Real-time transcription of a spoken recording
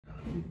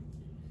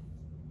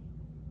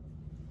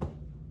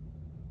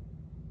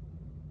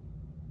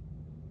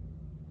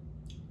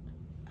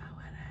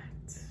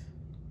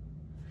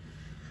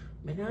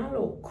And now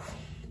look.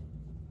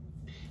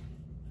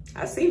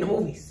 I've seen the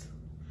movies.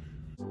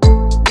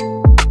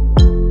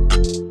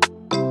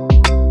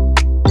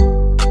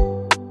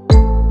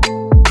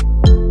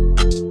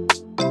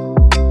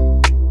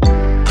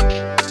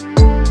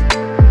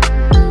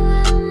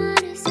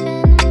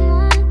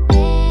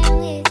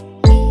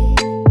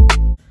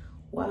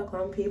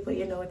 Welcome people,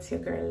 you know it's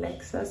your girl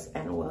Lexus,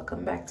 and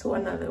welcome back to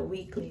another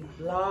weekly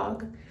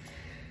vlog.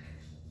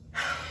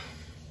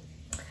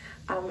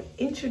 I'm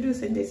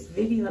introducing this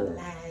video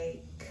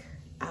like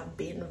I've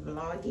been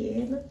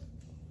vlogging,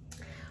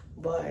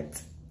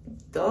 but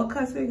don't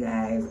cuss me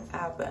guys,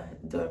 I'm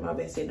doing my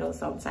best. You know,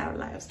 sometimes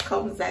life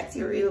comes at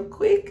you real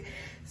quick.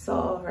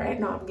 So right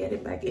now I'm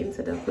getting back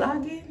into the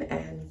vlogging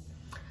and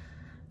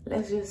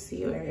let's just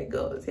see where it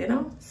goes, you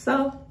know.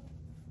 So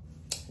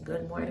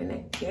good morning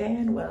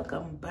again,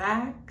 welcome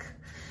back.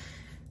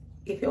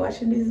 If you're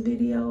watching this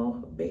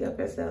video, big up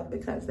yourself,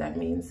 because that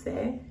means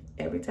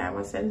every time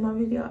I send my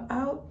video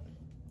out,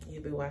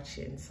 you'll be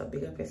watching, so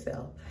big up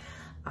yourself.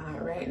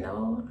 Right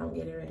now I'm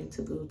getting ready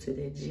to go to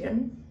the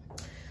gym,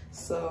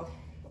 so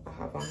I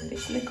have on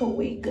this little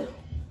wig.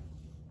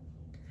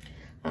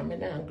 I'm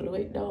gonna glue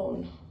it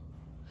down.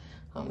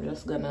 I'm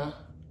just gonna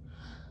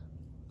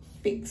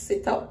fix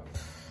it up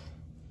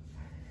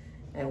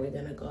and we're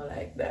gonna go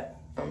like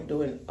that. I'm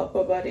doing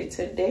upper body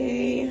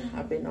today.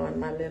 I've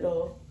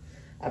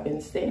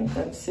been staying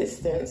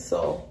consistent,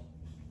 so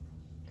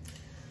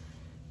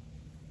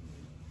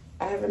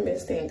I haven't been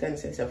staying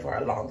consistent for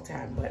a long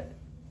time, but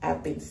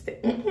I've been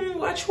staying.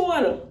 Watch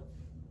all.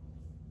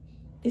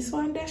 This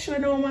one dash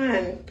with no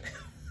man.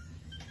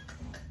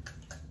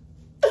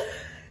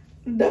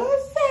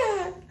 Don't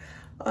say.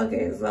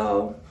 Okay,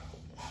 so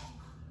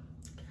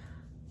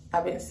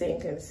I've been staying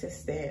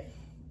consistent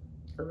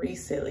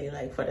recently,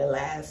 like for the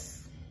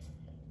last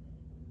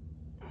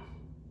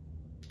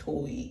 2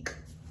 weeks.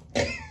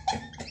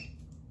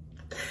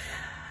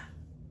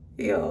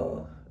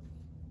 Yo,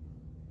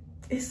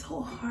 it's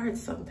so hard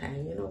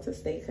sometimes, you know, to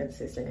stay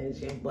consistent in the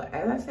gym. But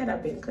as I said,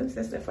 I've been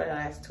consistent for the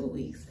last 2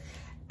 weeks,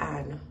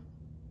 and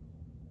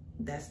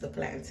that's the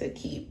plan, to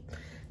keep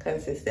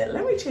consistent.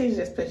 Let me change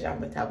this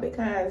pajama top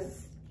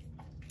because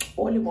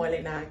holy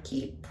moly now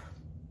keep.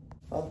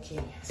 Okay,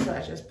 so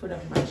I just put on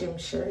my gym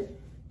shirt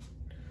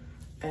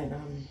and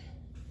I'm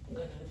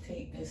gonna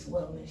take this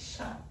wellness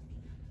shot.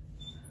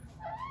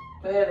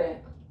 Ready?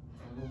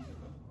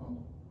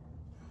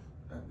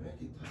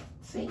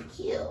 Thank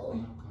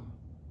you.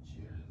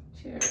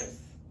 Cheers.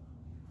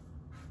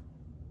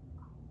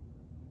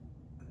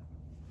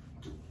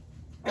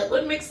 I'm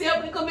gonna mix it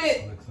up a little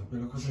bit.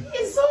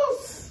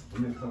 Jesus!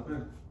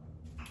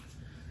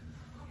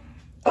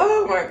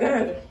 Oh my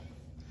God.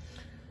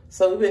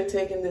 So we've been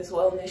taking this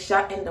wellness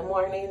shot in the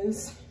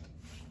mornings.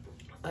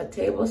 A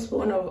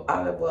tablespoon of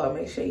olive oil.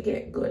 Make sure you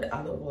get good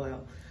olive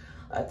oil.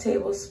 A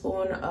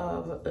tablespoon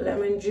of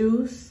lemon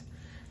juice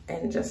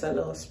and just a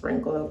little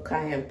sprinkle of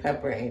cayenne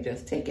pepper, and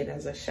just take it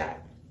as a shot.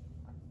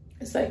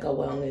 It's like a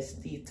wellness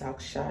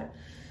detox shot.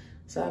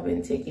 So I've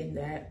been taking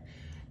that,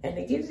 and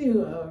it gives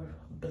you a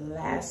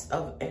blast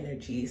of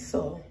energy.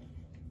 So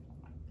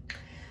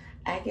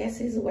I guess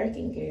it's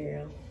working,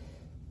 girl.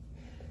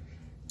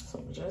 So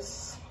I'm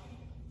just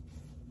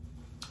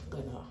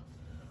gonna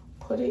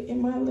put it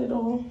in my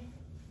little,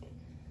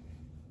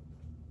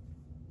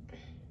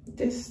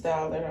 this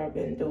style that I've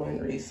been doing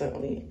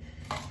recently.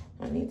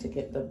 I need to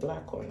get the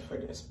black one for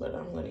this, but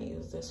I'm gonna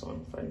use this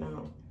one for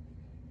now.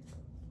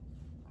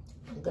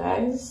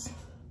 Guys,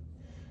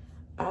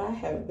 I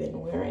have been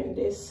wearing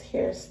this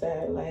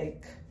hairstyle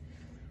like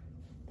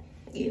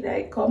either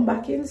I come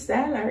back in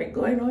style or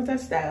going out of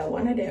style,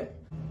 one of them.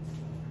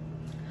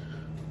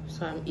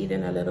 So I'm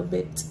eating a little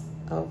bit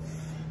of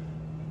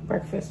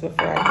breakfast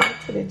before I go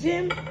to the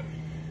gym.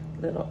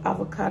 Little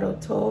avocado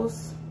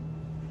toast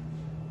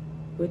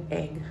with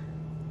egg.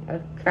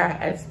 I'll try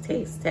as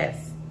taste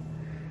test.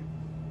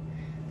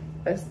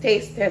 Let's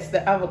taste test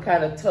the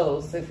avocado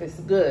toast if it's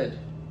good.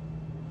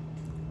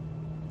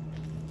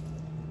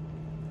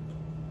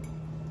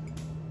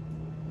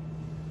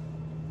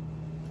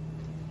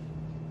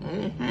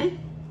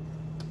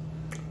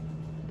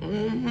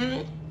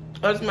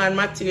 That's my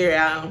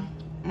material.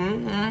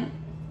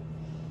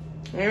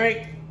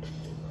 Eric.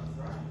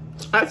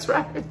 That's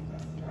right.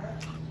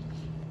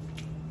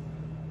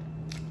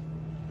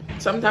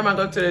 Sometimes I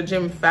go to the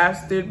gym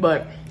fasted,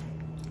 but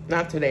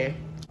not today.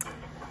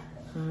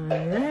 All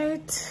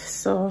right,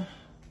 so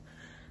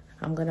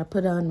I'm gonna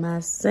put on my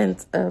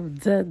scent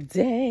of the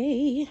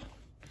day,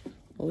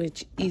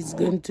 which is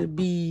going to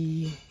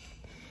be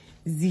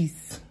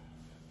this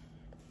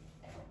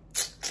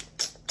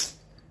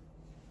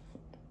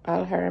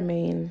Al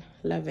Haramain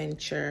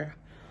Lavender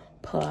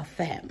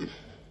Parfum.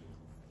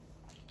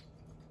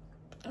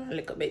 A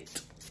little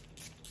bit.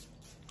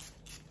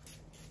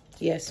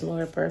 Yes,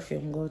 more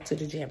perfume. Go to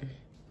the gym.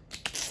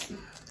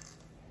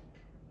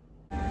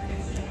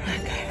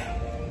 Okay.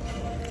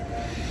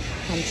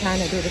 I'm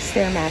trying to do the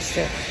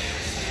Stairmaster.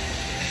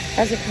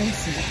 As you can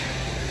see,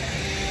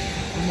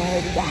 I'm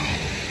already down.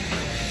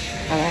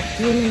 I'm at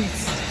few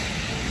minutes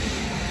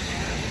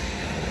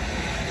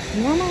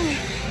No, no.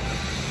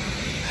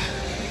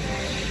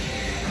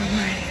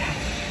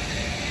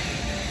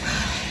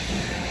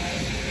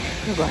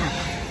 We're going.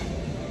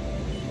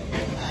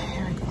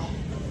 Here we go.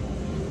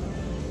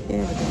 Here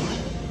we go.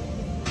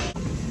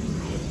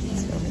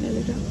 So we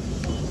nearly done.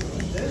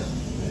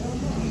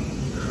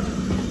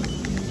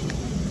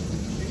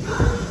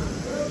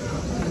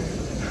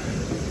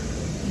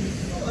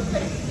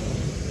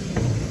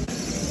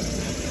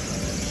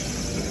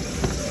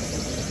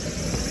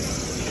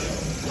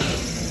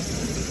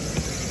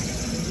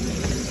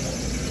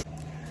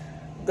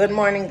 Good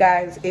morning,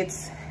 guys.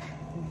 It's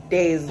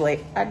days late.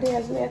 A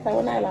days later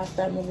when I last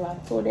time was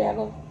like 2 days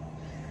ago.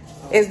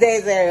 It's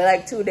days later,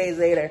 like 2 days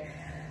later.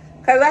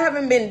 Because I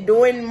haven't been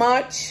doing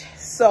much,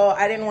 so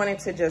I didn't want it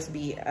to just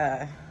be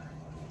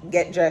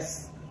get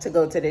dressed to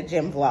go to the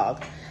gym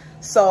vlog.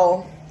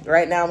 So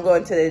right now I'm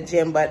going to the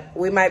gym, but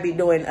we might be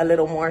doing a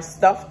little more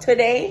stuff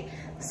today.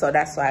 So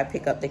that's why I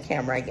pick up the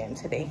camera again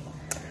today.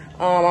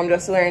 I'm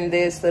just wearing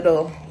this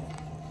little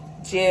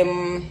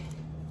gym.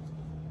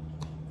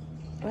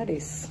 What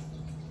is?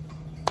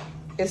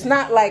 It's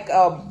not like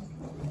a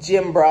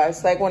gym bra.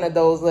 It's like one of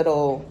those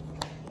little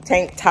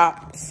tank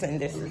tops, and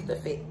this is the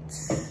fit.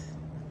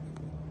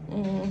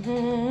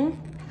 No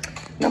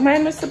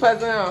mind Mr.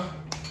 Puzzle.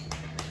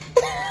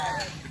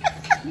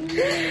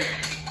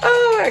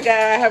 Oh my God,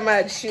 I have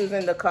my shoes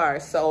in the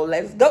car, so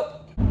let's go.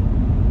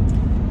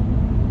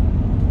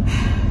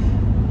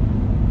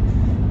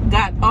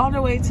 Got all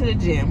the way to the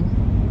gym.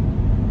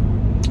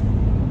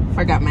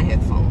 Forgot my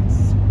headphones.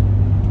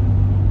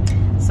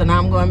 So now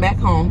I'm going back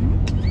home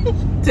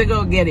to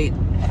go get it,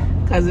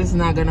 because it's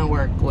not gonna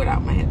work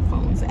without my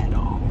headphones at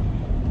all.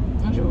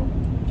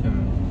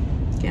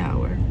 Yeah,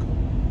 work.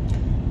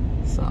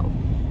 So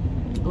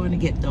I'm going to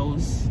get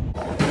those.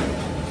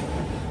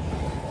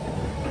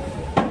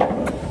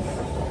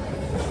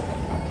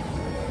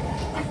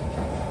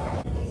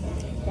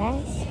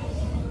 Guys,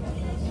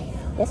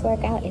 this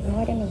workout is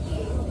more than me.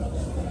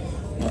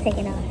 I'm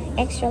taking an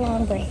extra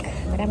long break,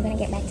 but I'm gonna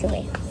get back to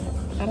it.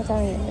 I'm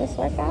telling you, this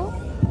workout,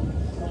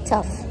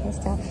 tough. It's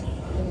tough.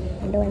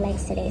 I'm doing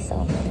legs today, so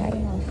I already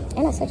know.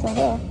 And I switched my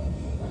hair,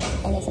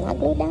 and it's not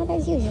glued down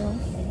as usual,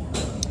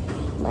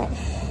 but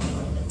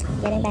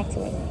getting back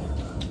to it.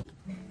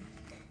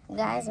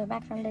 Guys, we're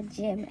back from the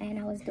gym, and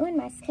I was doing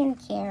my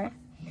skincare,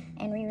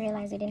 and we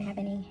realized we didn't have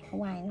any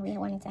wine. We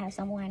wanted to have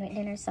some wine with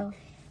dinner, so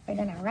we're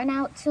gonna run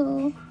out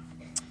to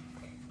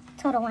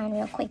Total Wine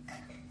real quick.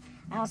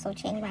 I also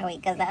changed my weight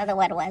because the other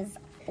one was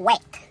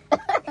wet.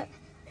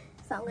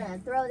 So I'm gonna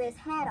throw this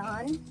hat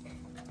on.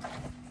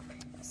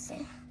 Let's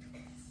see.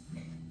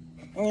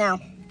 No.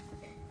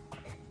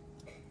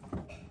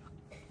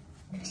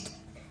 Maybe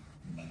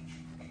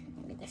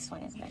this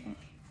one is better.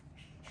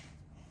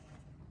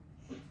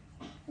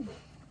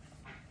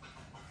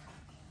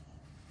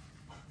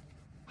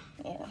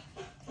 Yeah.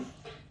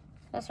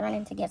 Just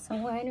running to get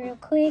some wine real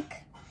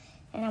quick.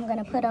 And I'm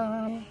gonna put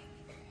on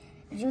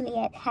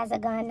Juliet Has a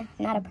Gun,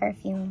 Not a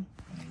Perfume.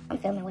 I'm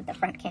filming with the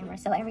front camera,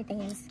 so everything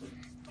is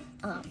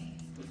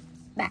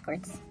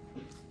backwards.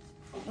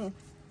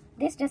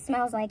 This just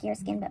smells like your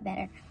skin, but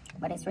better.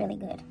 But it's really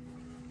good.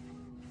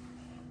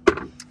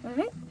 All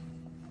right,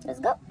 let's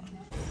go.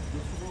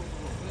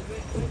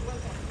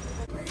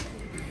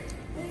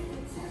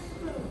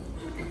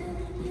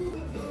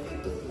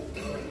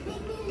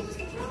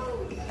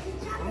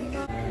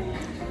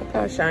 Look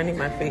how shiny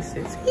my face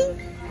is.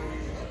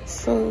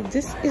 So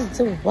this is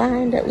the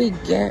wine that we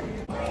get.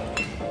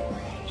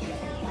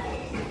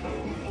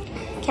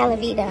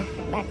 Calavita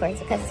backwards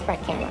because it's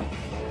front camera.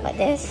 But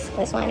this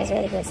wine is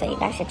really good, so you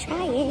guys should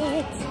try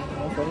it.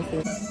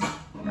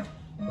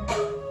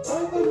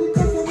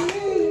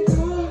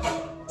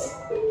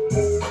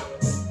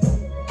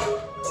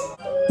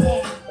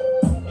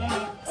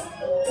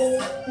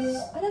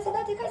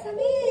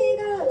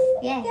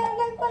 Yeah.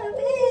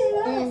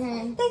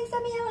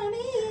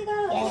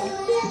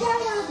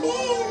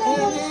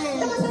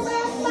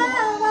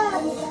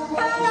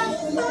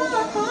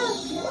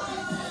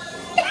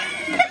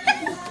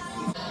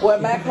 We're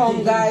back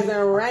home, guys,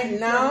 and right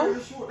now,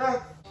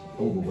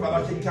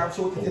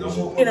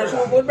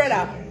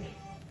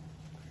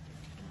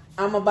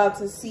 I'm about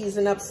to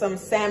season up some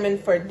salmon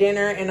for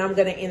dinner, and I'm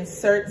gonna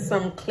insert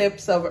some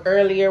clips of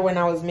earlier when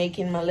I was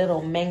making my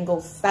little mango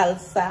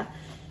salsa.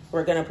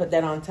 We're gonna put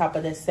that on top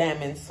of the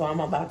salmon, so I'm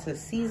about to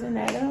season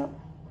that up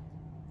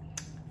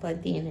for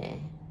dinner.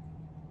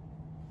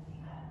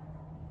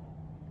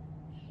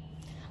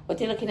 What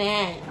you looking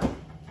at?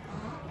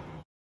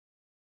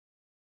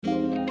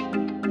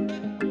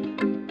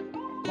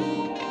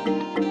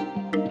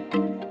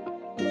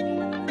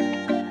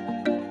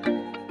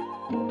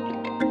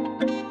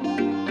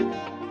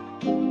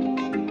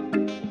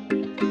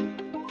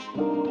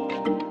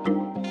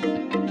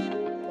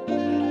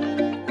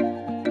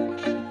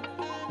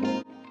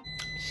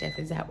 Chef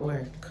is at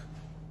work.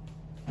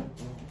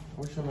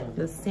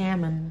 The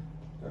salmon.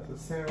 That's the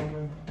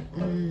salmon.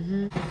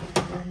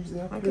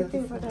 I can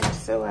think of that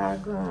so I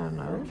go on.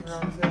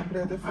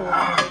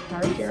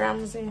 Turkey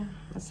Ramsey.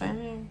 What's that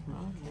name?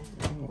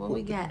 Okay. What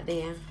we got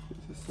there?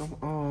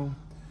 Some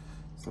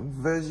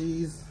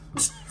veggies.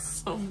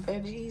 Some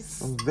veggies.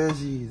 Some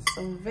veggies.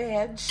 Some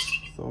veg.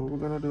 So what we're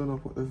gonna do now,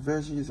 put the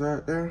veggies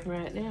right there.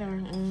 Right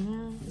there.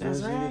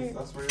 That's right.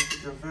 That's where you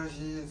put your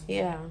veggies.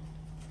 Yeah.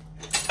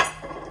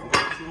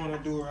 What you wanna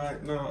do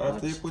right now,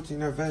 after you put in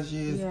the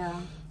veggies,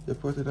 you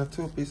put in a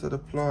 2 piece of the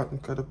plantain,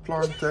 cause the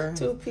plantain.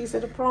 2 piece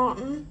of the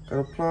plantain.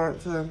 The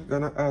plantain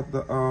gonna add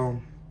the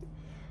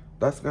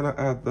that's gonna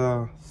add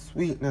the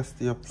sweetness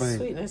to your plate.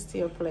 Sweetness to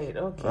your plate,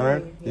 okay.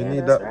 Right? Yeah, you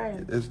need that's that. right.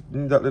 You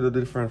need that little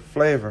different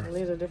flavor. A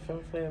little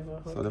different flavor.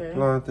 Okay. So the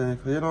plantain,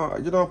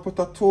 cause you don't put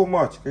that too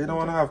much, cause you don't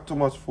wanna have too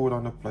much food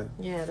on the plate.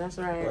 Yeah, that's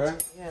right.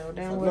 Right? Yeah, well,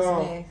 then So what's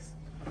now, next?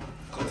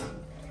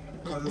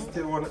 Cause you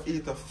still wanna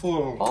eat a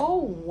full.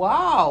 Oh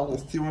wow! You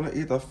still wanna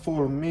eat a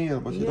full meal,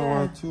 but you don't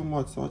want too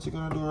much. So what you're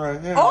gonna do right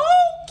here?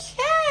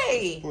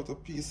 Okay. Put a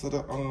piece of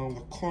the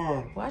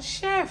corn. What,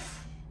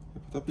 chef?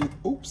 You put a piece.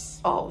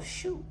 Oops. Oh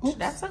shoot. Oops.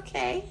 That's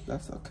okay.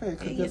 That's okay.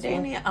 You're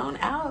in your own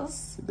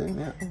house. You're in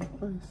your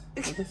own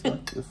place. This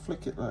one, you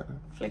flick it like that.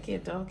 Flick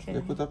it, okay.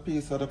 You put a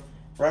piece of the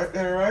right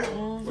there, right?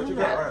 What you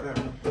got right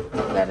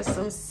there? Got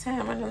some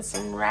salmon and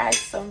some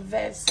rice, some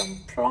veg, some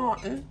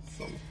plantain.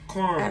 Some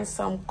corn. And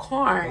some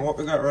corn. And what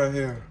we got right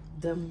here?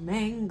 The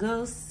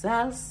mango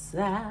salsa.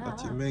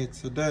 That you made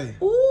today.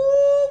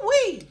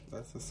 Ooh-wee.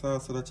 That's the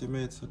salsa that you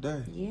made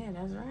today. Yeah,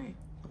 that's right.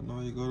 I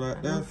know you go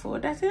like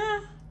that. That's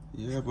it.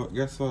 Yeah, but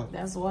guess what?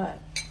 That's what?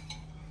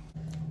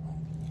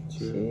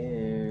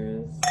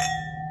 Cheers.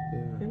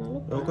 Yeah.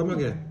 Oh, come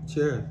again.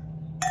 Cheers.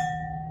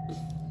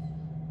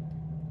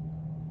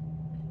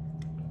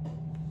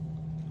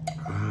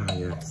 Ah,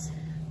 yes.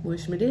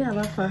 Wish me did have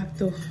a fork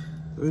too.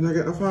 We not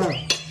get the fork.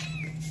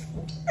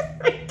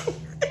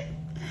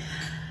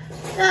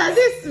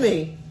 This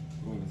me.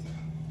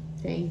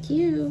 Thank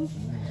you.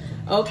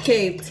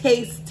 Okay,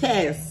 taste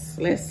test.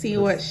 Let's see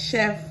what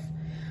Chef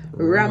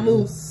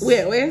Ramu.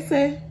 Wait, where is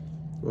it?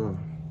 Wow.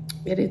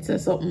 It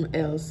is something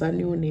else, a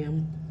new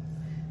name.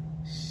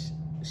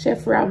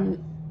 Chef Ramsey.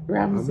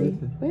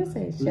 Where is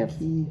it? Chef.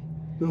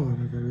 No,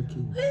 I'm not Ricky.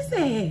 Where is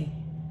it?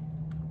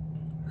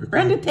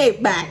 Run the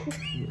tape back.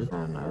 I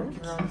don't know.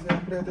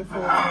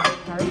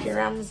 Turkey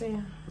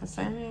Ramsey. What's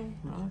that name?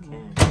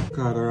 Okay.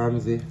 Carter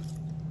Ramsey.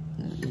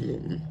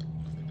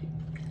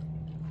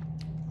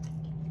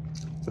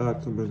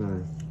 That's something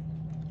nice.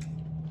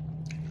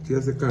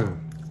 Here's the can.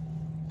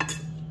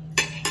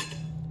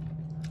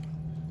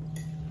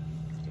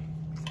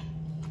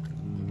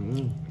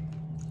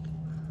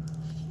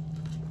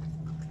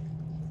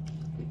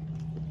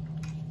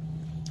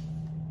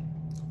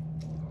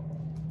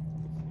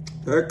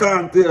 I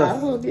can't tell. I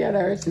will get a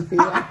recipe.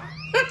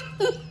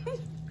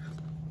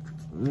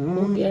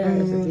 We'll get a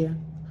recipe.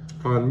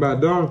 Corn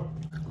bad down.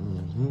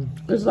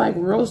 It's like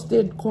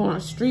roasted corn,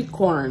 street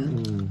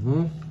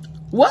corn.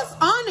 What's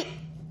on it?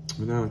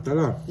 No, tell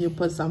her. You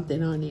put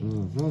something on it.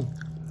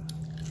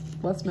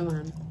 What's my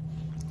man?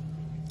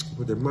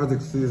 Put the magic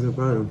seasoning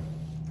on it.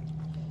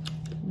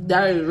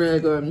 That is really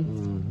good.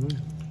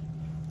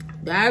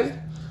 Guys,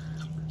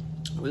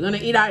 we're gonna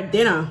eat our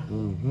dinner.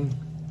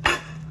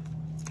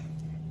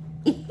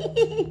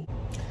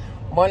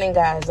 Morning,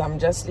 guys. I'm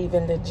just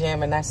leaving the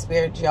gym and I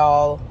spared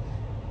y'all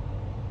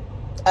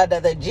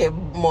another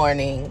gym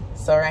morning.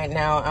 So right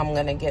now I'm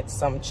gonna get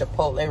some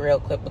Chipotle real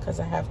quick because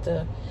I have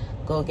to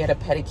go get a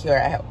pedicure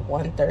at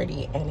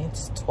 1:30 and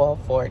it's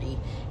 12:40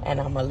 and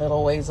I'm a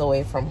little ways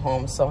away from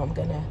home. So I'm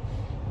gonna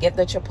get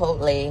the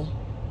Chipotle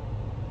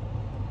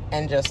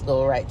and just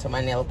go right to my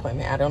nail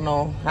appointment. I don't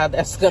know how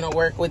that's gonna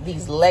work with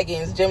these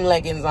leggings, gym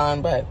leggings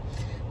on, but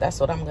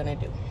that's what I'm gonna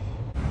do.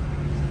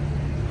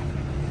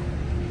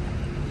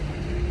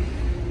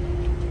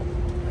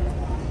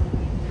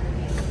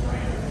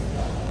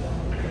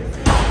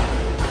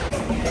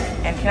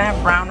 And can I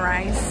have brown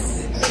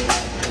rice?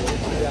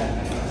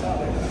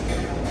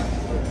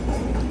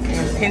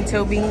 And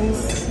pinto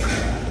beans?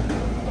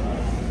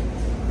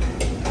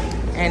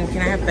 And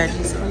can I have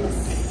veggies,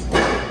 please?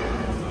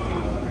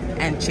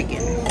 And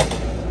chicken.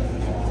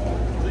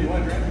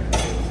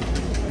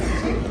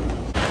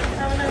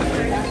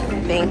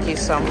 Thank you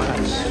so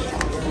much.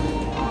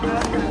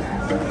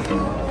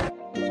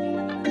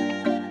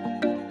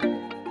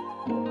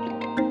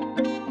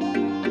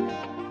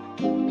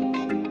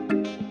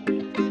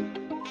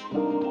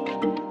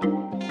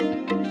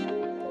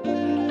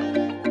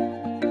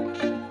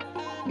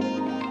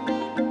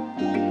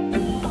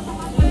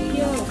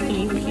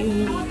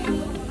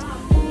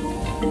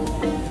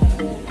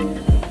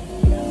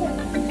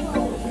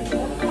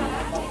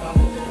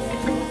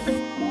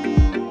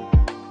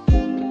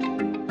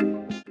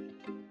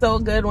 So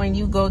good when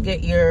you go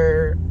get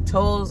your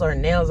toes or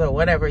nails or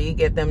whatever, you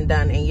get them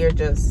done and you're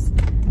just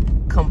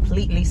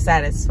completely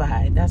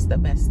satisfied. That's the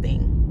best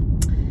thing.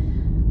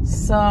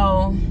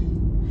 So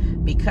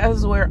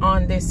because we're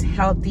on this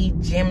healthy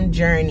gym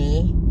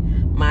journey,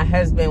 my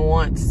husband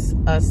wants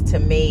us to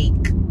make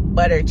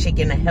butter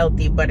chicken, a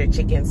healthy butter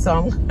chicken.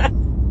 So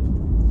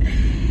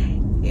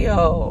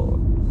yo,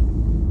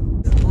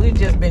 we've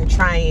just been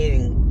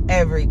trying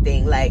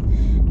everything, like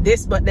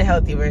this but the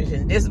healthy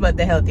version, this but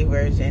the healthy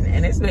version,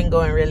 and it's been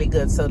going really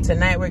good. So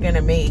tonight we're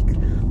gonna make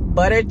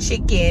butter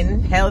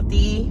chicken,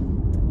 healthy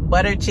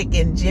butter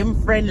chicken, gym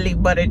friendly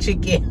butter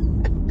chicken.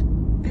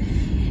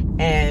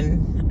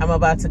 And I'm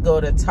about to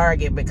go to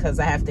Target because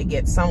I have to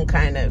get some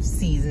kind of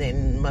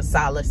seasoning,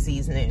 masala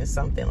seasoning or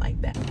something like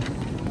that.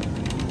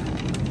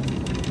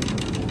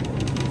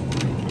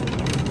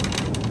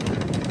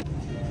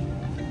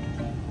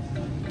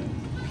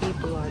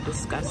 People are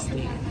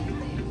disgusting.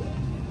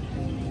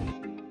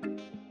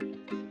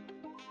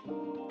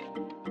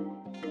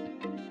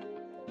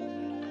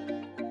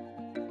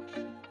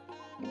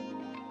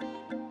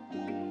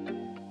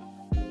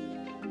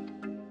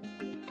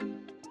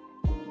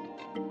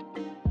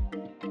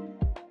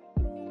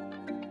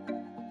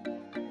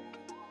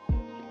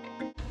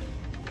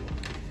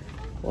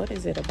 What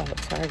is it about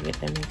Target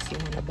that makes you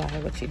want to buy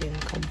what you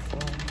didn't come for?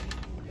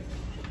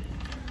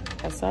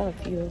 I saw a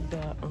few of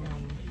the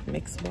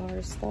mixed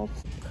bar stuff.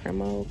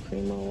 Cremo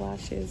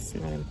washes.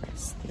 Not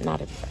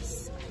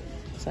impressed.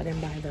 So I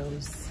didn't buy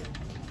those.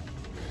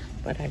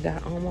 But I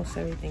got almost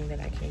everything that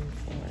I came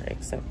for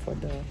except for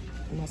the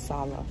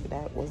masala.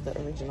 That was the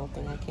original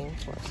thing I came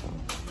for.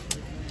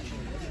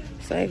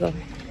 So there you go.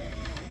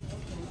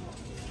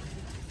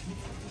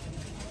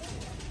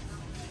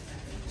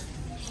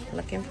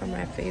 Looking for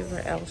my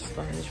favorite elf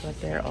sponge, but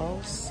they're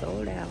all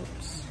sold out.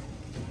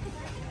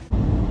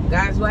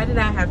 Guys, why did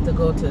I have to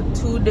go to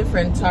 2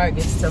 different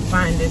Targets to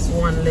find this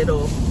one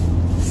little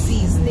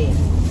seasoning?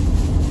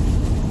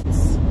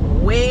 It's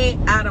way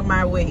out of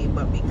my way,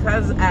 but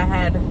because I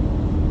had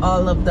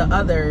all of the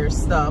other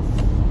stuff,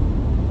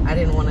 I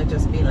didn't want to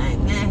just be like,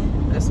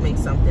 let's make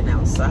something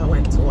else. So I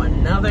went to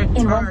another Target.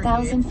 In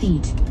 1,000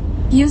 feet,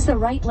 use the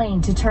right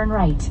lane to turn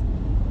right,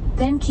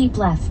 then keep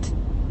left.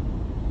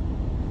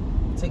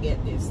 To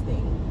get this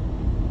thing.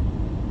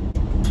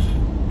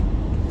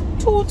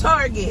 2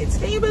 Targets,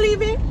 can you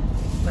believe it?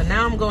 But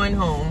now I'm going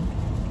home,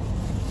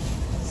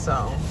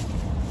 so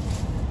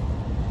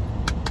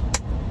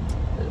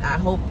I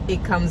hope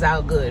it comes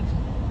out good.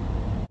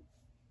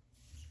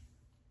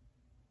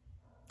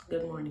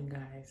 Good morning,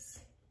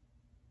 guys.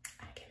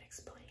 I can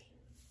explain.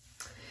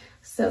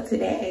 So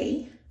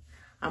today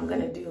I'm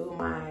gonna do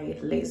my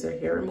laser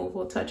hair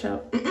removal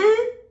touch-up.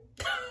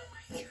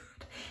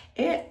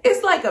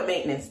 It's like a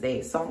maintenance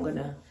day, so I'm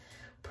gonna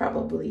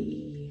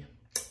probably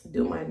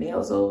do my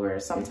nails over.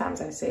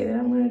 Sometimes I say that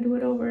I'm gonna do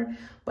it over,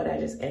 but I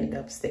just end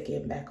up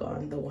sticking back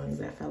on the ones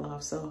that fell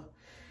off. So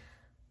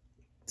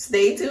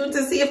stay tuned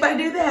to see if I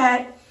do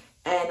that.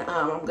 And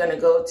I'm gonna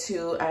go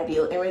to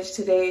Ideal Image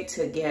today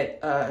to get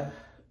a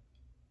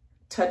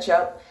touch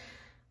up.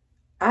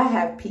 I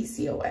have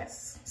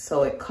PCOS,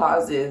 so it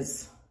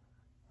causes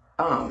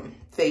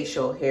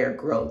facial hair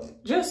growth,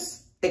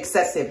 just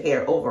excessive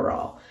hair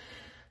overall.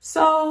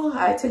 So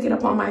I took it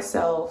upon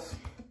myself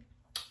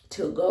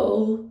to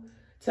go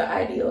to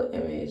Ideal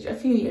Image a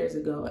few years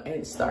ago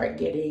and start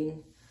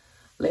getting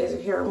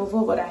laser hair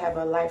removal, but I have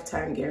a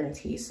lifetime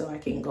guarantee, so I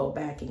can go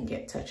back and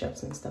get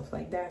touch-ups and stuff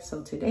like that.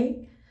 So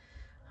today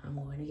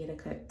I'm going to get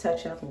a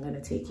touch-up. I'm going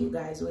to take you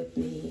guys with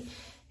me,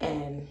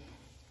 and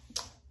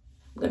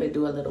I'm going to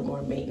do a little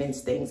more maintenance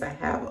things. I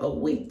have a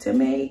wig to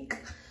make,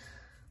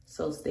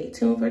 so stay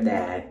tuned for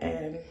that.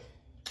 And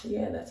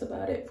yeah, that's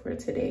about it for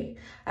today.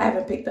 I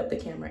haven't picked up the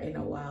camera in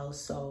a while,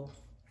 so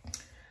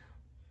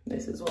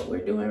this is what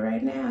we're doing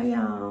right now,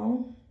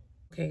 y'all.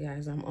 Okay,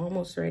 guys, I'm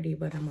almost ready,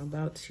 but I'm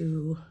about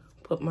to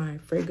put my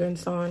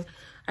fragrance on.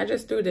 I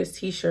just threw this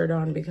t-shirt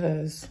on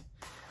because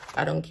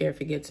I don't care if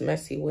it gets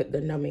messy with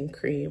the numbing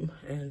cream,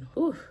 and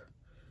whew,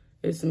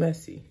 it's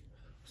messy.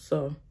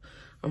 So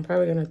I'm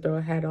probably gonna throw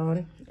a hat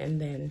on and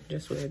then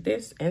just wear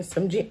this and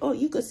some jeans. Oh,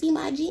 you can see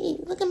my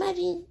jeans. Look at my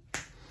jeans.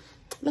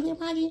 Look at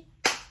my jeans.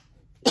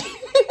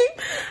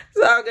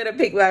 So I'm gonna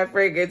pick my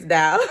fragrance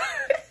now.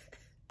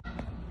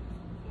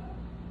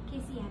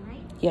 KCN,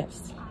 right?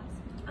 Yes. Awesome.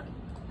 Okay,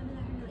 I'm gonna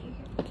let her know that you're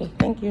here. Okay,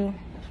 thank you.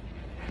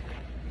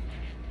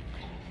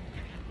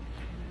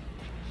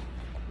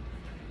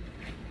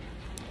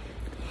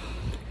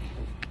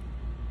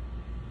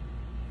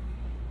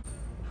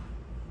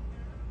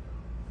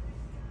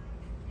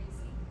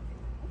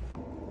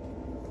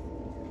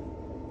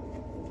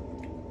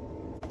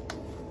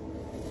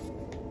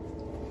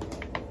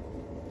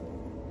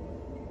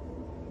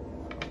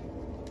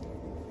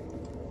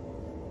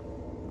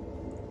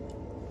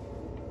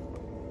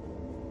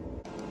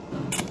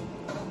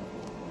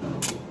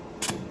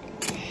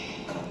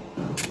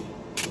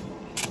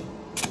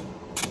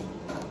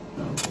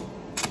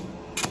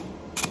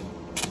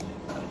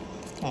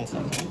 One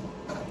second.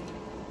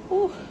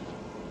 Ooh.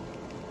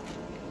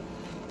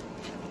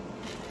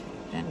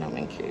 That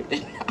numbing cream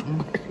did not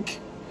work.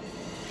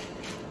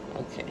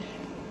 Okay.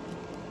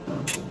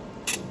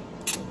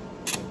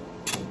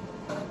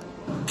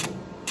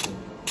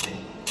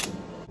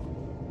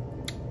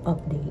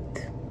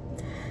 Update.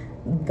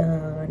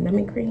 The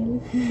numbing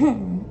cream,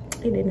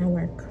 it did not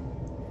work.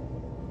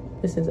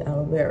 This is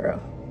aloe vera.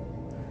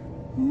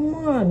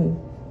 Man,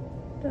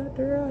 that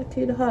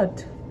rotted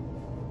hot.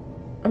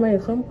 I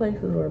mean, some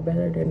places were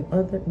better than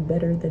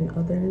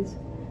others,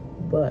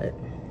 but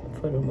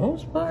for the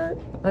most part,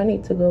 I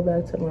need to go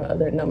back to my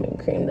other numbing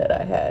cream that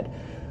I had.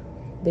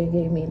 They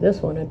gave me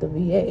this one at the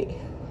VA.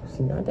 It's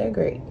not that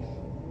great,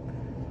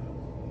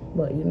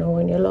 but you know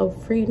when you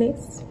love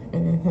freeness.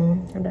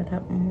 And that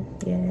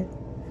happened. Yeah.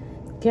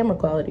 Camera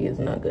quality is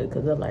not good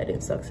because the lighting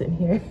sucks in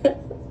here.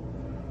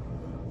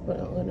 But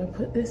I'm gonna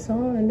put this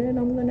on and then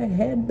I'm gonna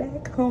head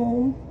back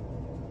home.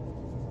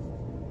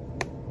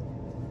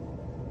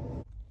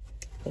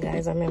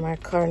 Guys, I'm in my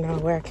car now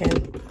where I can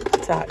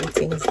talk and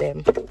things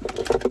them.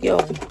 Yo,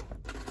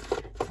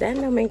 that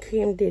numbing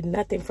cream did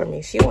nothing for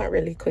me. She went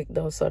really quick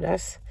though, so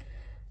that's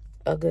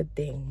a good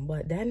thing.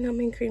 But that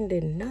numbing cream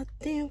did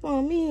nothing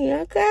for me,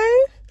 okay?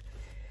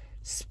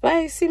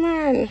 Spicy,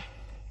 man.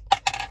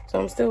 So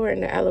I'm still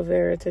wearing the aloe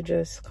vera to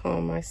just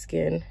calm my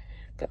skin.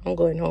 I'm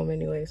going home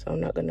anyway, so I'm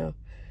not gonna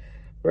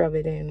rub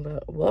it in.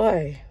 But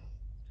boy,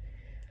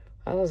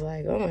 I was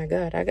like, oh my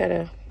God, I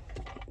gotta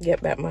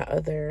get back my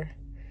other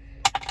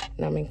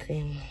numbing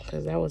cream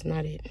because that was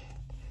not it.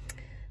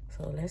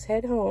 So let's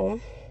head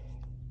home.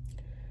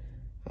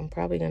 I'm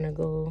probably gonna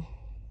go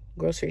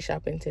grocery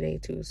shopping today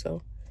too,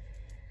 so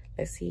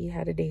let's see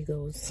how the day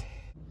goes.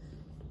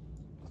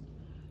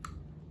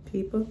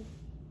 People,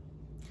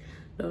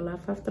 don't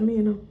laugh after me,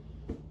 you know.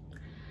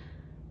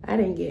 I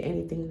didn't get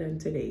anything done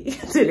today.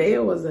 Today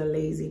was a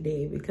lazy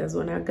day because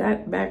when I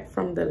got back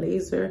from the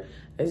laser,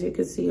 as you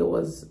can see, it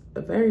was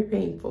very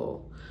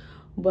painful.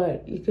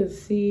 But you can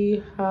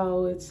see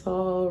how it's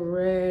all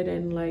red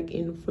and like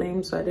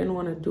inflamed, so I didn't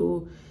want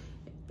to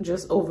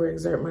just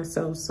overexert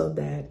myself so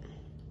that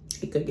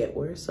it could get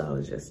worse. So I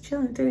was just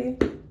chilling today.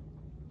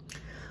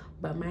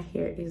 But my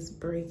hair is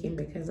breaking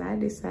because I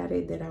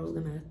decided that I was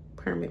gonna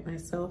perm it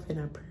myself, and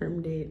I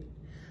permed it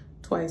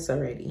twice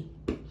already,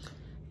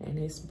 and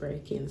it's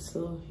breaking.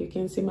 So you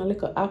can see my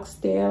little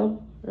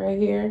oxtail right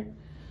here.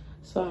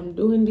 So I'm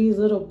doing these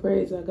little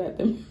braids. I got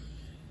them.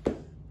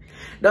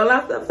 Don't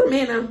laugh after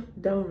me now.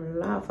 Don't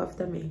laugh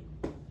after me.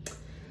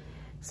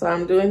 So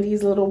I'm doing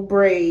these little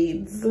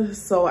braids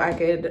so I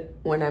could,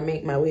 when I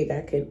make my wig,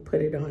 I could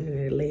put it on and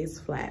it lays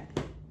flat.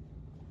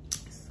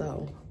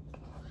 So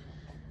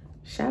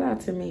shout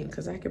out to me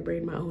because I could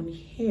braid my own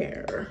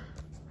hair.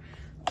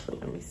 So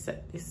let me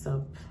set this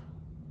up.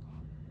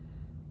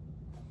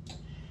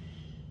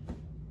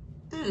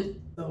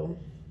 So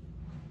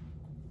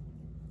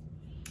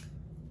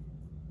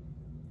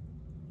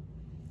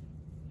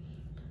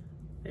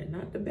they're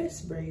not the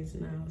best braids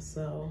now,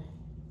 so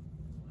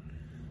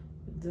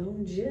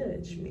don't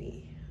judge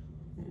me,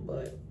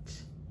 but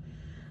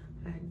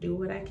I do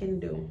what I can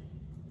do.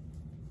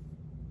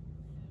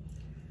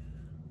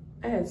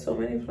 I had so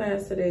many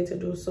plans today to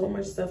do so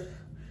much stuff,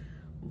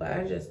 but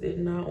I just did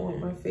not want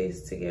my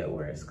face to get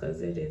worse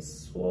because it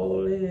is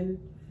swollen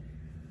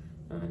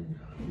and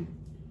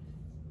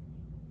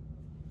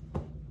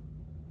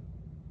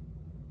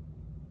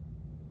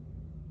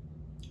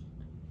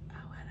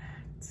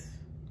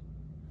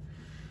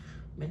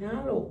but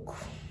now look,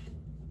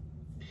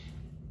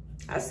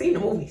 I've seen the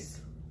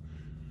movies.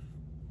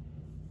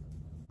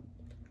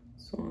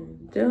 So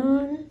I'm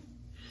done,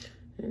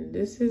 and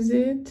this is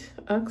it,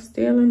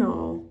 oxtail and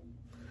all.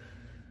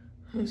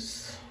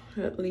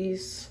 At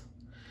least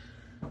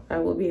I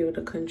will be able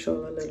to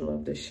control a little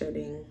of the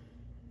shedding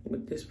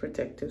with this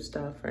protective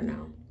stuff for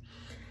now.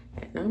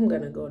 And I'm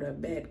gonna go to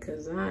bed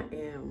because I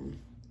am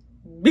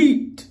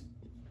beat.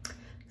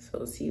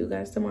 So see you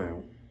guys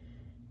tomorrow.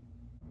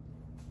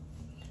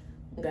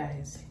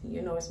 Guys,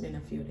 you know it's been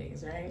a few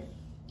days, right?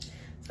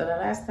 So the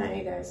last time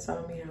you guys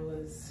saw me, I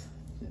was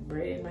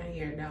braiding my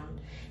hair down,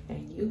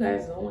 and you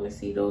guys don't want to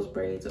see those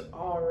braids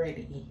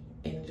already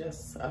in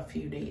just a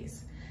few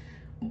days.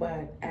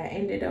 But I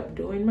ended up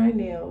doing my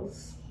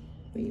nails.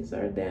 These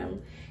are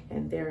them,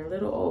 and they're a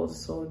little old,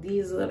 so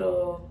these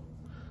little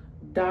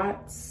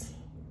dots,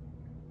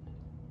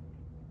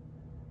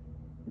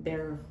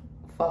 they're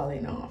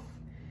falling off.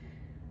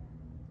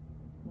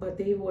 But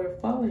they were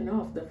falling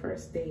off the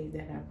first day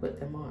that I put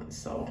them on.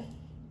 So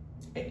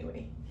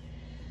anyway,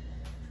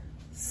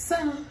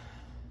 so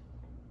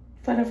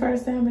for the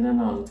first time in a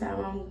long time,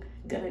 I'm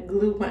gonna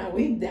glue my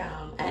wig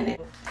down. And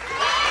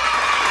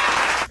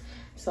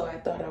so I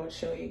thought I would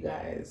show you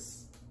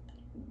guys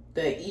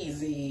the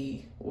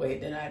easy way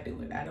that I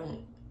do it. I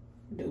don't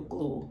do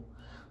glue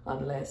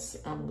unless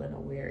I'm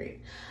gonna wear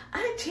it.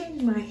 I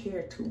change my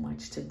hair too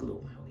much to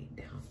glue my wig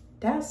down.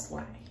 That's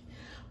why.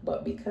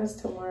 But because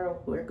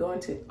tomorrow we're going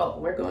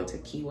to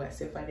Key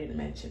West, if I didn't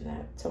mention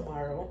that,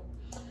 tomorrow.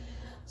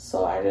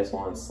 So I just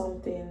want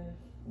something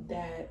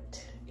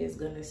that is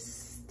gonna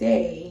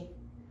stay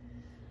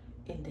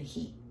in the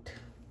heat.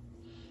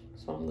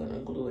 So I'm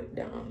gonna glue it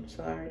down.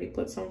 So I already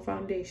put some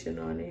foundation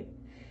on it.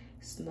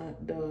 It's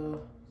not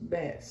the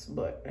best,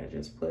 but I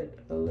just put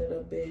a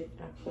little bit.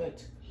 I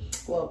put,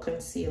 well,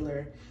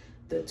 concealer.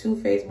 The Too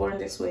Faced Born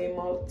This Way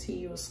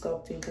Multi-Use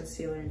Sculpting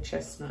Concealer in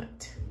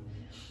Chestnut.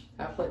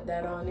 I put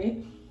that on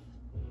it,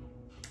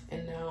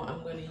 And now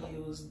I'm going to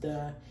use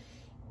the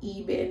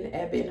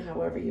Eben,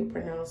 however you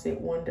pronounce it,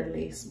 Wonder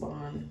Lace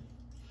Bond,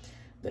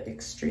 the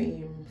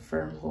extreme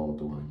firm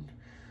hold one.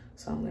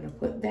 So I'm going to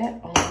put that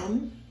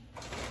on,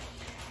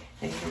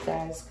 and you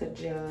guys could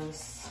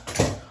just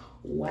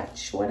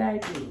watch what I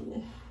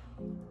do.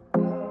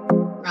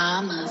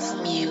 Rama's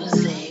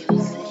music.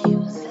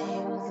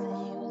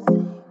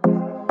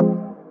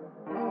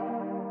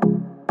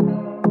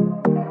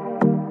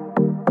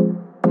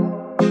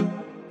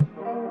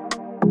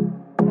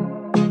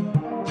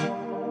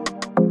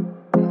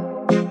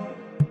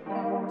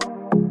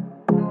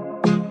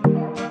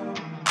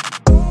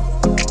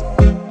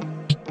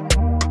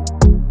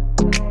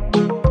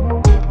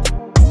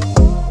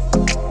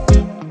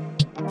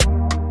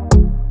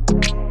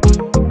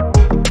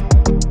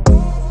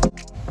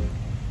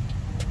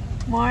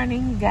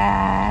 Morning,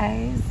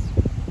 guys.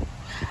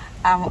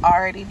 I'm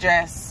already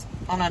dressed.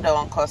 Oh no,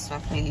 don't cuss me,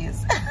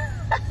 please.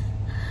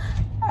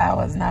 I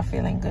was not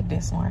feeling good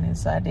this morning,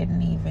 so I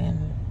didn't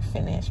even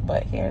finish.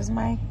 But here's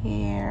my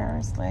hair.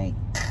 It's like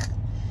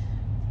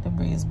the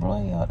breeze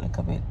blowing out like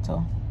a bit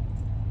too.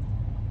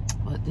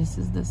 But this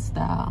is the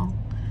style.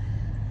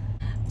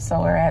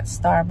 So we're at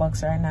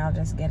Starbucks right now,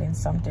 just getting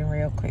something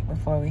real quick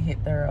before we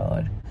hit the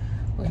road.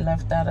 We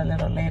left out a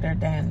little later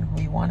than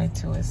we wanted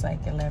to. It's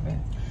like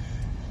 11.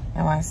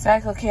 And my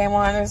cycle came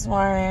on this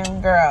morning,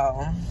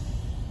 girl.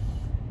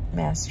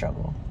 Man,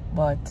 struggle.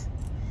 But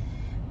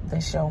the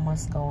show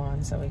must go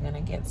on, so we're gonna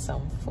get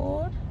some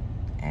food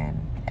and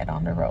head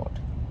on the road.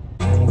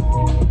 Give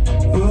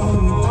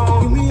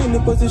me in the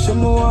position,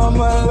 my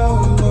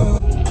love,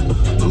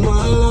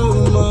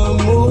 my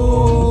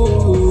move.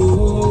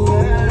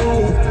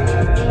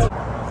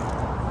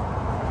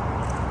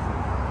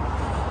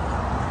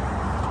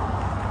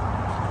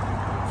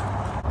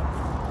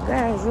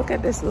 Guys, look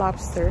at this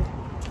lobster.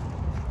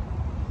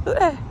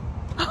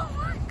 Oh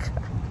my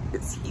god,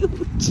 it's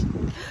huge.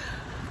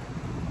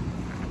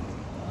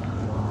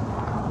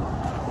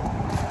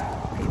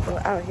 People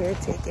out here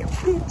taking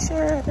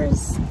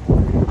pictures.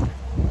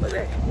 Look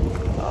at it.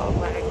 Oh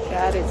my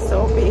god, it's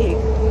so big.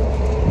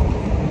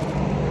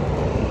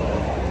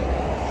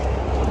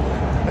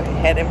 We're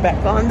heading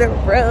back on the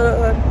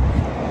road.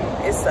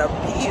 It's a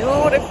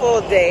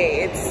beautiful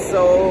day. It's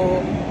so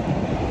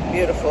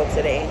beautiful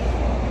today.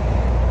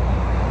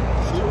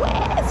 Here we go.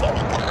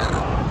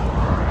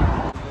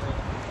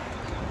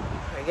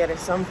 We're getting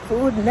some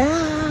food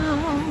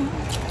now.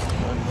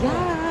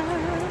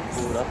 Yes.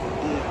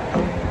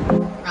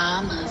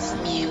 Rama's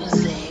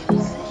music.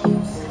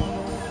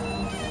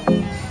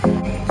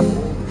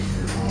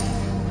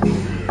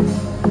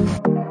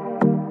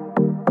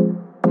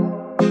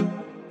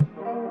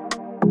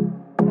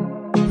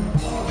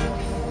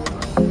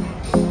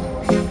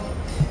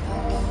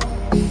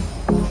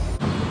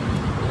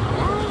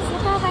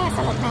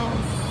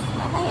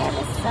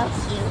 So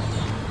cute.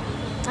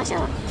 What's your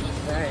one?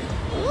 Right.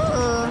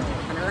 Ooh.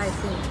 And I like it.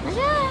 What's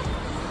your one?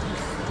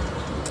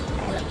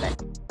 I look good.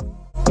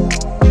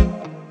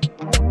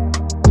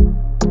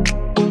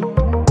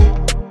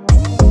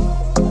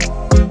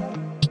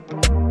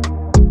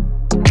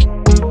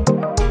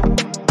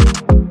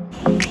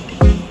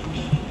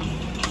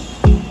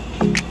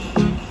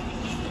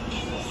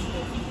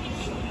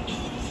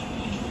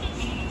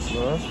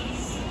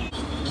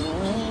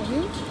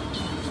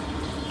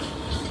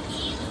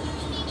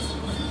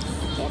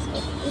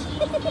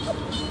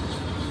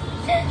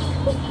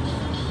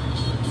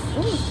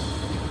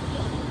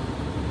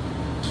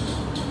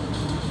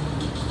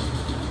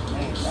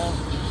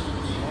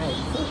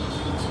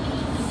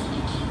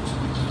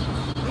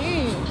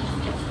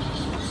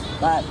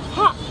 But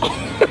Hot.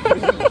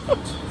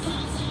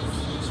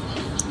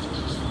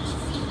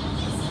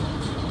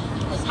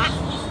 It's hot.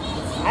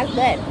 That's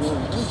good. Woo.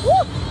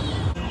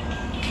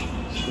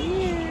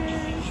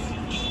 Cheers.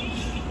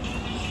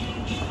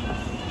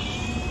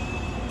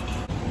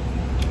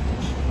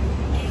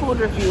 Food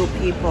review,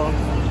 people.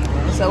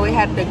 So we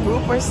had the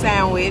grouper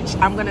sandwich.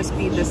 I'm gonna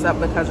speed this up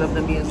because of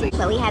the music.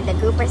 So we had the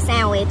grouper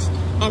sandwich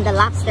and the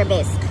lobster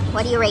bisque.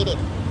 What do you rate it?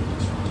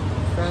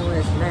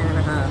 sandwich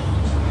 9.5.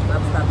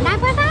 Lobster.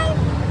 9.5?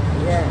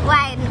 Yeah.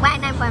 Why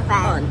 9.5?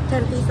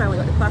 10-piece sandwich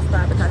with the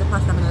pasta because the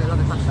pasta, I love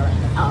the pasta right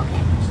there. Oh,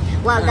 okay.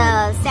 Well,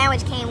 the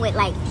sandwich came with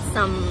like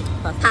some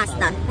pasta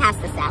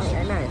salad.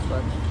 Yeah, nice,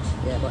 but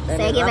yeah, but then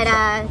So you give it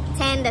a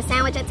 10, the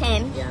sandwich a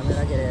 10. Yeah, I'm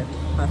gonna get a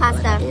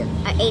Pasta, like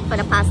an 8 for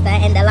the pasta,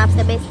 and the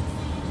lobster bisque,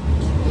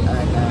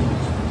 an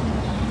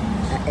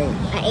 8.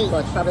 an 8.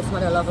 But probably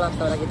somebody love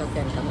lobster, I give it a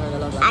 10. I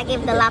love lobster. I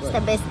give the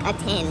lobster bisque a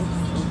 10,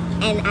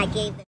 and I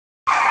gave the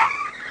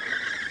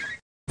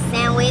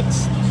sandwich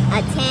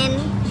a 10.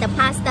 The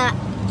pasta,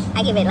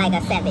 I give it like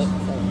a 7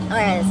 or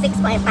a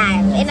 6.5.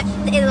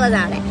 It was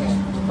on it,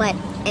 but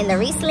and the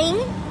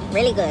Riesling,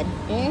 really good.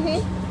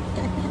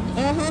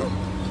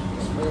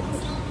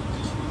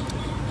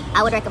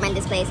 I would recommend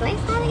this place. What is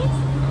it called?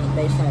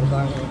 Bayside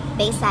Gourmet.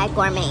 Bayside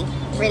Gourmet,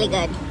 really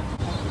good.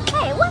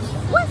 Hey, what's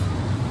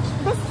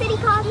the city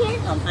called here?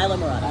 Isla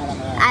Morada.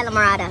 Isla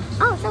Morada.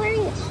 Oh, so where are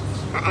you?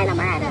 Isla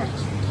Morada.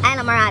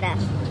 Isla Morada.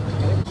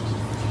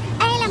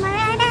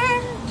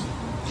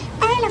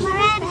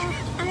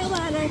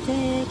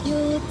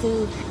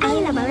 to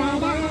Isla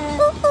Morada.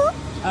 Ooh, ooh.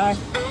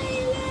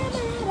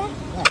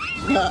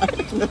 Isla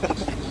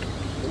Morada.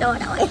 No.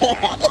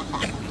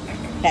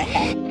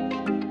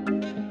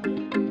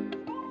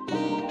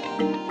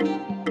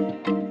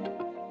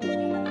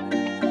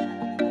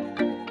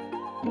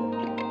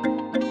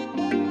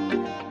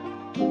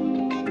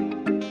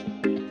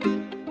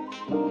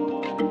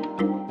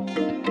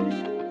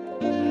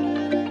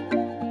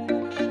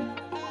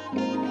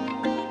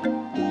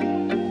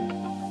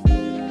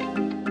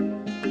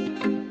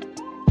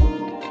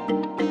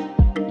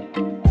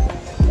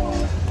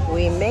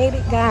 We made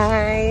it,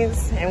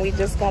 guys, and we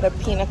just got a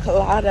pina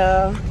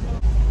colada.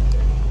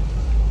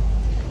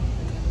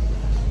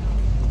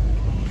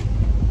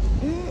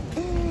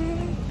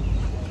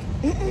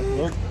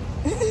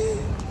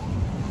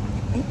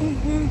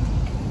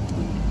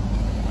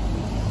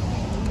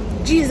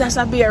 Jesus,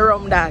 a beer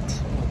rum that.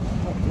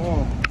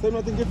 No, say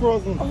nothing get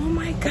frozen. Oh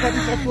my It's not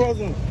God.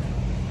 frozen.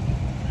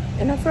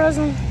 In a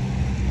frozen?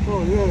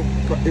 Oh yeah.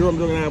 The rum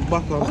down in the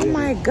back of Oh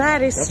my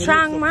God, it's That's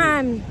strong, enough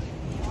man.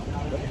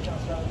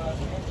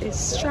 It's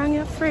strong,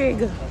 you frig.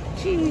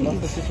 That's Jeez.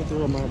 the secret to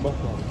rum in the back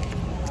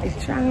of.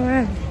 It's strong,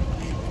 man.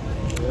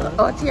 Yeah.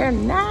 Out here,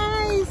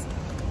 nice.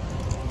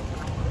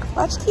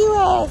 Watch Key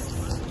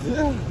West.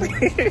 Yeah.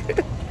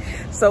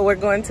 So we're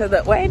going to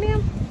the, what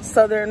name?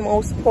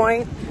 Southernmost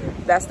point.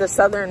 That's the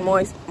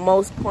southernmost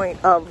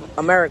point of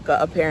America,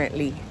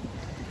 apparently.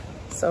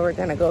 So we're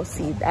gonna go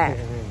see that.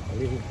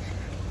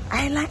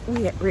 I like,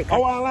 wait, Rick.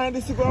 Oh, I line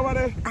this to go over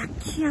there. I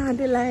can't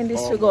the line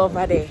this to go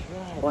over there.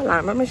 Hold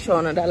on, let me show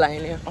another line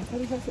here. I thought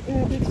it was a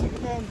big stick.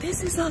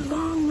 This is a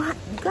long line.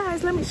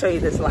 Guys, let me show you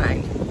this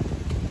line.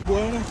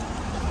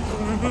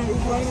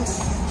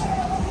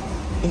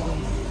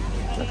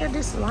 Look at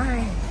this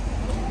line.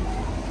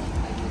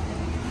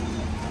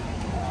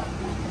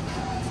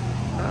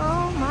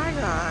 Oh my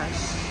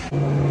gosh.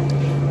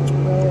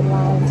 We're in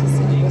line to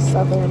see the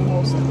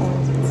southernmost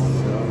point.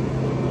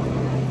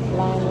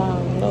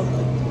 Line, look.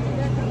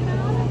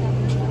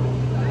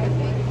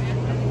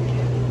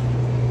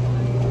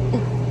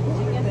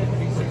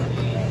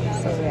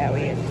 So yeah,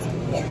 we're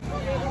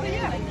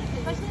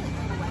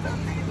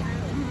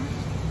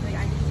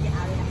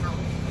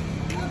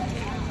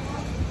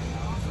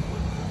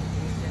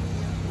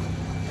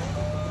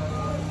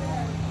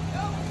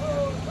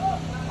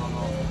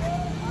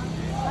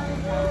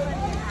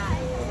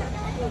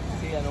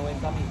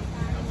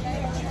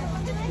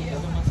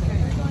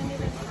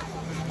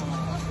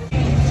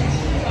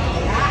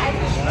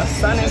the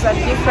sun is a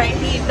different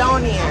heat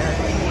down here.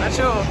 Not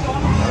sure.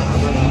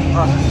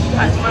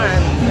 That's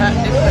man,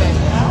 that different.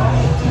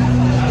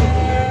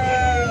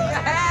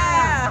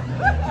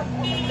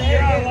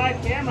 You're on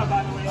live camera,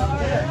 by the way, over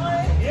there.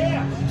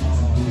 Yeah.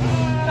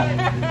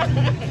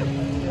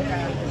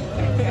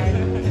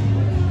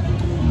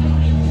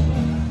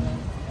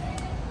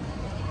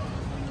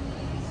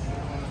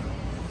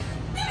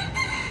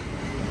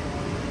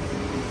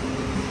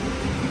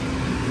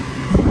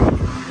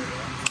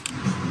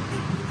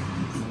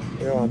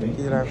 You want the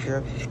key lime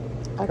here?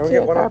 I Can we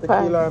get one of the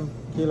pie.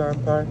 key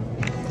lime pie?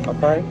 A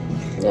pie?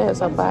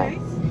 Yes, a pie.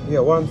 Yeah,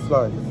 one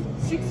slice.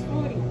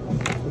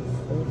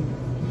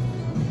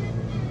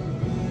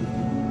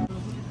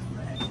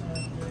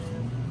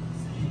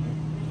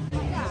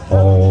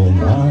 All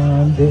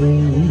my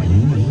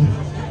days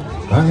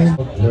I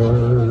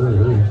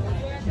observe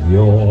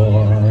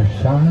your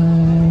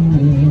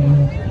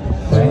shining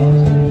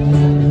face.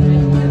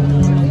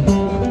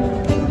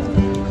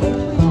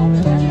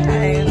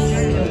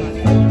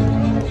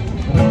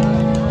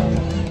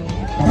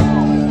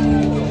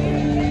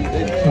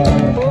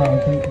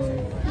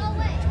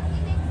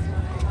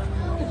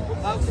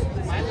 Folks,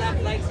 my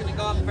left leg's gonna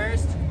go up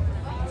first.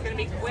 It's gonna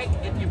be quick.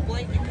 If you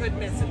blink, you could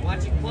miss it.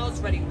 Watch it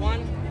close. Ready?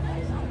 1,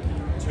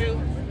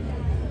 2,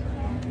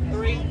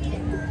 3,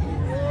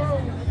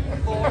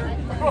 4.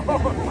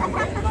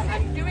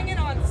 I'm doing it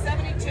on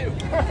 72.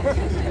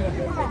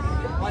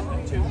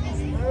 1, 2.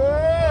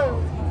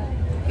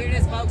 Here it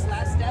is, folks.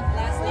 Last step,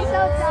 last leap.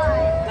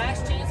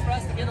 Last chance for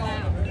us to get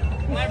loud.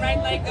 My right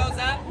leg goes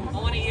up. I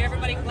want to hear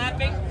everybody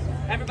clapping,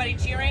 everybody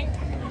cheering.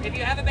 If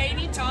you have a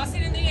baby, toss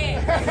it in the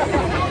air.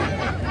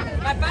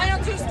 My final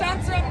 2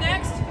 stunts are up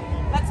next.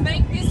 Let's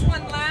make this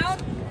one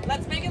loud.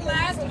 Let's make it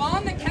last.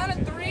 On the count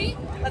of 3,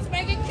 let's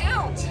make it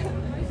count.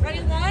 Ready?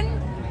 1,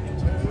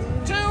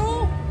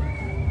 2,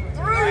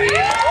 3.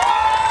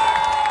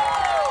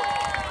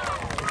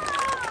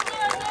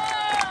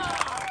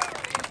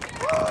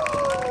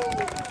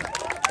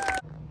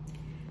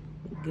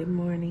 Good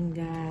morning,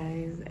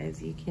 guys.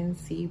 As you can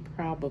see,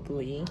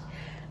 probably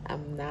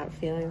I'm not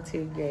feeling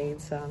too great,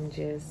 so I'm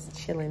just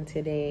chilling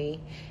today.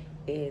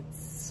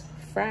 It's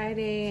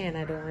Friday and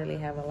I don't really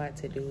have a lot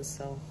to do.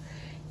 So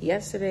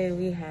yesterday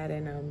we had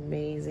an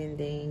amazing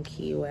day in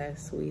Key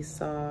West. We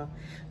saw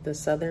the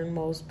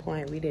southernmost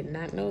point. We did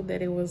not know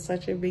that it was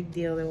such a big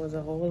deal. There was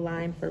a whole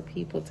line for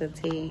people to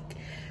take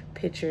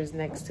pictures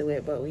next to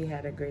it, but we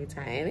had a great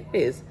time. And it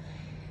is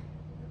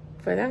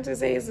For them to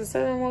say it's the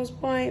southernmost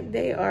point,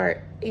 they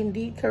are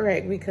indeed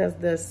correct, because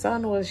the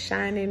sun was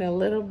shining a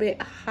little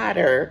bit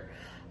hotter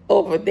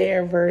over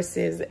there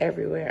versus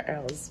everywhere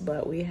else.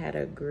 But we had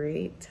a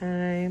great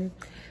time.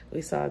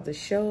 We saw the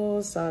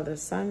show, saw the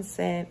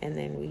sunset, and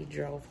then we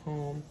drove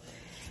home.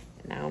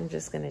 Now I'm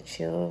just gonna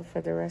chill for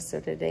the rest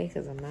of the day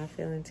because I'm not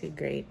feeling too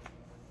great.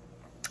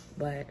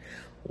 But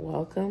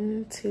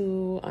welcome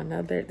to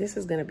another, this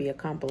is gonna be a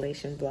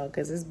compilation vlog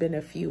because it's been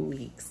a few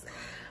weeks.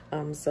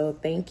 So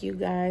thank you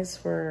guys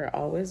for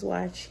always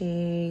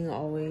watching,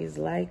 always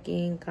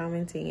liking,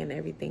 commenting, and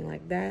everything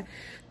like that.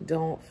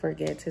 Don't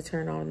forget to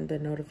turn on the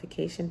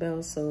notification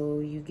bell so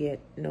you get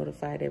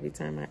notified every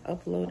time I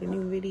upload a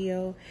new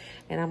video.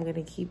 And I'm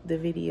gonna keep the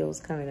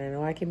videos coming. I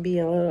know I can be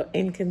a little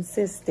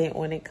inconsistent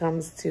when it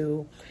comes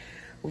to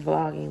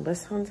vlogging, but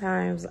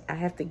sometimes I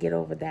have to get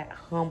over that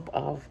hump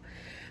of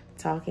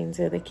talking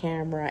to the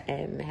camera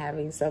and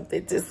having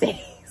something to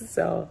say.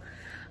 So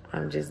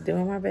I'm just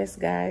doing my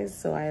best, guys.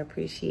 So I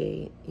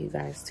appreciate you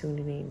guys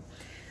tuning in.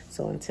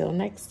 So until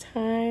next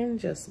time,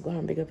 just go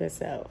and big up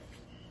yourself.